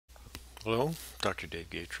Hello, Dr.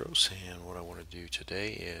 Dave Gaitros, and what I want to do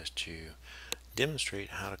today is to demonstrate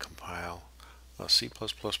how to compile a C++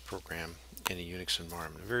 program in a Unix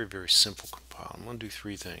environment. A very, very simple compile. I'm going to do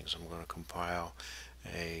three things. I'm going to compile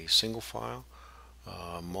a single file,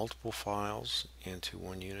 multiple files into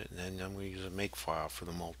one unit, and then I'm going to use a make file for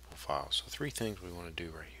the multiple files. So three things we want to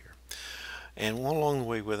do right here. And along the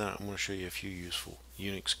way with it, I'm going to show you a few useful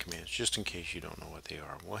Unix commands, just in case you don't know what they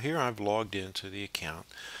are. Well, here I've logged into the account.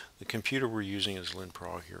 The computer we're using is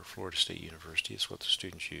LinPro here at Florida State University. It's what the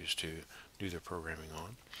students use to do their programming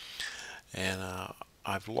on. And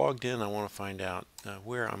I've logged in. I want to find out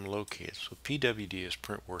where I'm located. So PWD is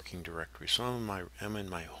print working directory. So I'm in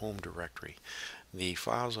my home directory. The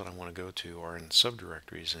files that I want to go to are in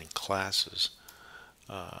subdirectories and classes.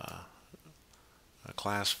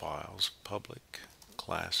 Class files, public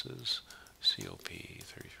classes,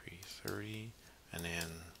 COP3330, and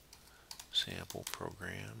then sample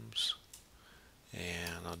programs.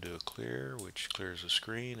 And I'll do a clear, which clears the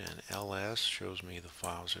screen, and ls shows me the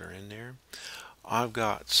files that are in there. I've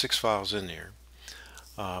got 6 files in there.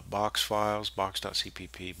 Box files,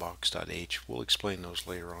 box.cpp, box.h. We'll explain those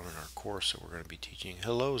later on in our course that we're going to be teaching.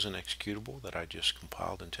 Hello is an executable that I just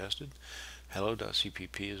compiled and tested.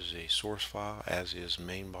 Hello.cpp is a source file, as is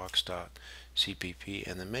mainbox.cpp,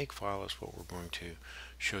 and the make file is what we're going to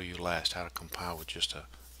show you last, how to compile with just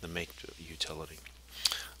the make utility.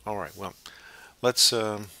 Alright, well, let's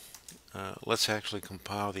actually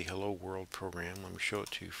compile the Hello World program. Let me show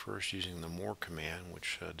it to you first using the more command,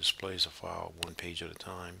 which displays a file one page at a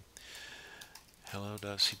time.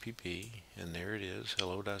 Hello.cpp, and there it is,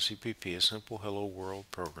 hello.cpp, a simple Hello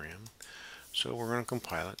World program. So we're going to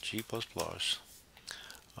compile it, G++, -O,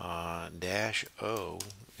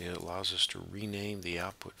 it allows us to rename the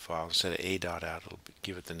output file. Instead of a.out, it'll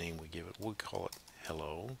give it the name we give it. We'll call it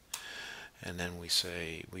hello. And then we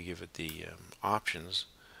give it the options.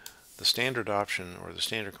 The standard option, or the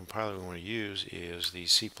standard compiler we want to use, is the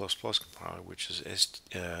C++ compiler, which is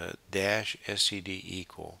 -std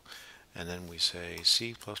equal. And then we say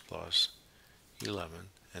C++ 11,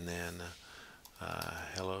 and then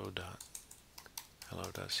hello.cpp.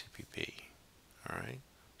 Alright,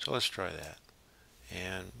 so let's try that.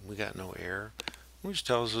 And we got no error, which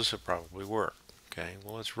tells us it probably worked. Okay,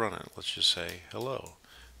 well, let's run it. Let's just say hello,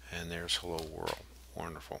 and there's hello world.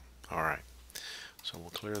 Wonderful. Alright, so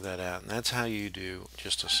we'll clear that out, and that's how you do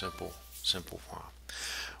just a simple file.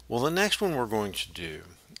 Well, the next one we're going to do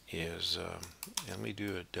is, let me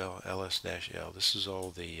do a del ls-l. This is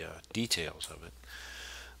all the details of it.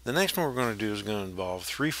 The next one we're going to do is going to involve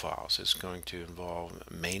 3 files. It's going to involve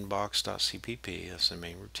mainbox.cpp, that's the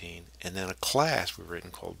main routine, and then a class we've written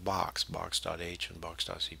called box, box.h and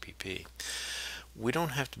box.cpp. We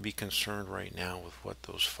don't have to be concerned right now with what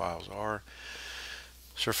those files are.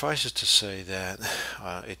 Suffice it to say that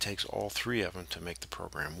it takes all 3 of them to make the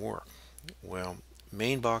program work. Well,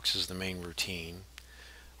 mainbox is the main routine,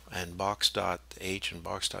 and box.h and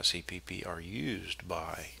box.cpp are used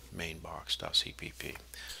by mainbox.cpp.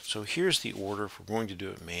 So here's the order if we're going to do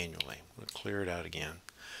it manually. I'm going to clear it out again.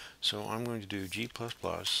 So I'm going to do G++,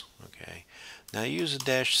 okay. Now use the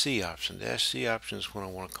 -C option. -C option is when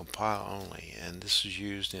I want to compile only, and this is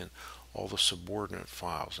used in all the subordinate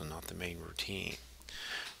files and not the main routine.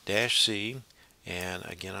 -C, and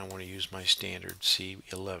again I want to use my standard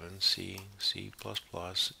C11, C++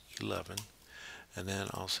 11, and then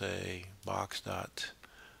I'll say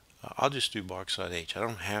I'll just do box.h. I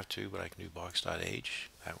don't have to, but I can do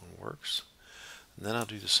box.h. That one works. And then I'll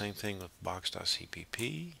do the same thing with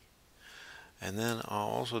box.cpp. And then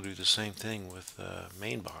I'll also do the same thing with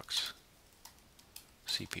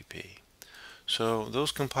mainbox.cpp. So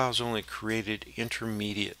those compiles only created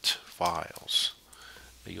intermediate files.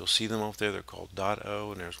 You'll see them over there. They're called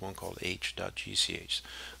 .o, and there's one called h.gch.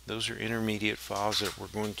 Those are intermediate files that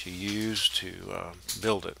we're going to use to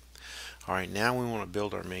build it. Alright, now we want to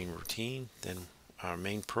build our main routine. Then our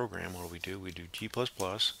main program, what do? We do G++,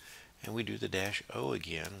 and we do the -O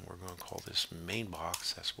again. We're going to call this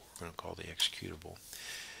mainbox. That's what we're going to call the executable.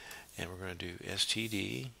 And we're going to do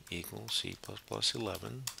std equals C++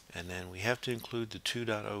 11, and then we have to include the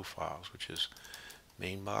 2.o files, which is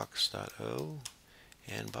mainbox.o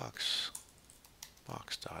and box.o.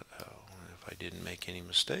 And if I didn't make any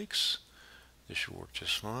mistakes, this should work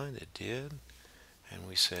just fine. It did. And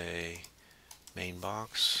we say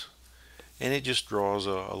mainbox, and it just draws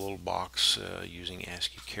a little box using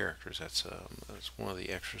ASCII characters. That's one of the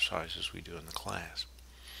exercises we do in the class.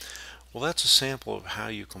 Well, that's a sample of how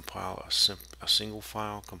you compile a single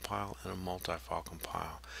file compile and a multi-file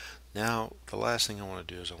compile. Now, the last thing I want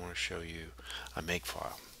to do is I want to show you a make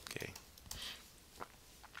file. Okay.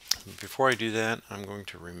 before I do that, I'm going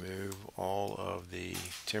to remove all of the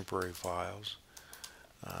temporary files.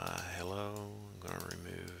 Hello, I'm going to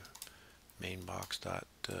remove mainbox dot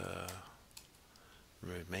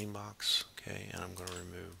remove mainbox, okay, and I'm going to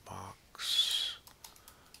remove box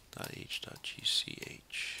dot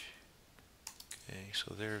h.gch. Okay,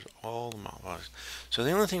 so there's all the models. So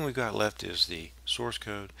the only thing we've got left is the source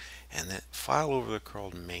code and that file over there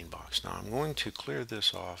called mainbox. Now I'm going to clear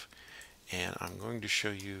this off and I'm going to show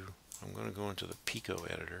you, I'm going to go into the Pico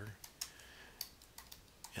Editor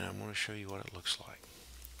and I'm going to show you what it looks like.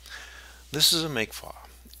 This is a makefile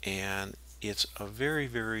and it's a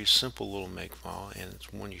very simple little makefile, and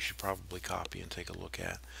it's one you should probably copy and take a look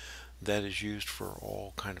at. That is used for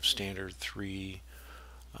all kind of standard 3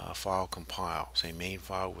 file compiles, a main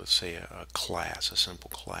file with, say, a class, a simple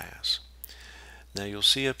class. Now you'll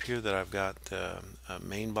see up here that I've got the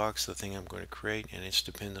main box, the thing I'm going to create, and it's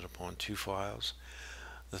dependent upon 2 files.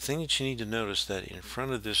 The thing that you need to notice that in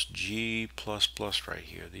front of this G++ right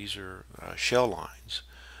here, these are shell lines,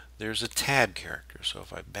 there's a tab character. So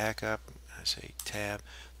if I back up and I say tab,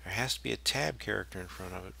 there has to be a tab character in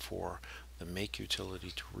front of it for the make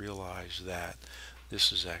utility to realize that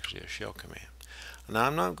this is actually a shell command. Now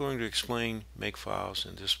I'm not going to explain makefiles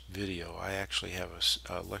in this video. I actually have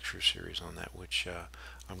a lecture series on that, which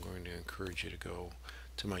I'm going to encourage you to go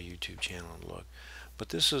to my YouTube channel and look. But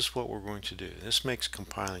this is what we're going to do. This makes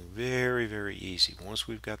compiling very easy once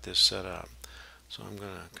we've got this set up. So I'm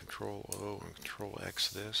going to Control O and Control X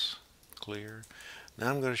this, clear. Now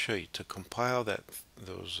I'm going to show you to compile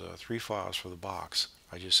those 3 files for the box.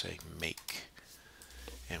 I just say make.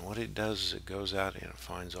 And what it does is it goes out and it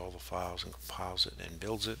finds all the files and compiles it and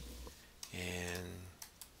builds it and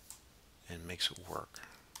makes it work.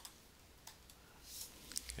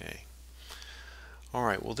 Okay. All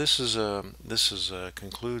right. Well, this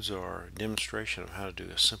concludes our demonstration of how to do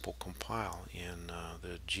a simple compile in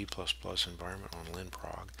the G++ environment on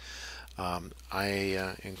LinProg.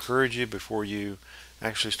 I encourage you, before you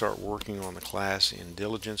actually start working on the class in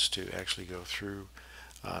diligence, to actually go through,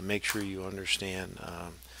 make sure you understand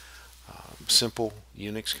simple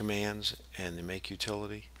Unix commands and the make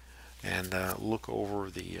utility, and look over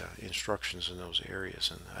the instructions in those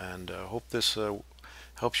areas. And hope this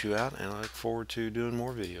helps you out, and I look forward to doing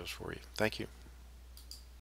more videos for you. Thank you.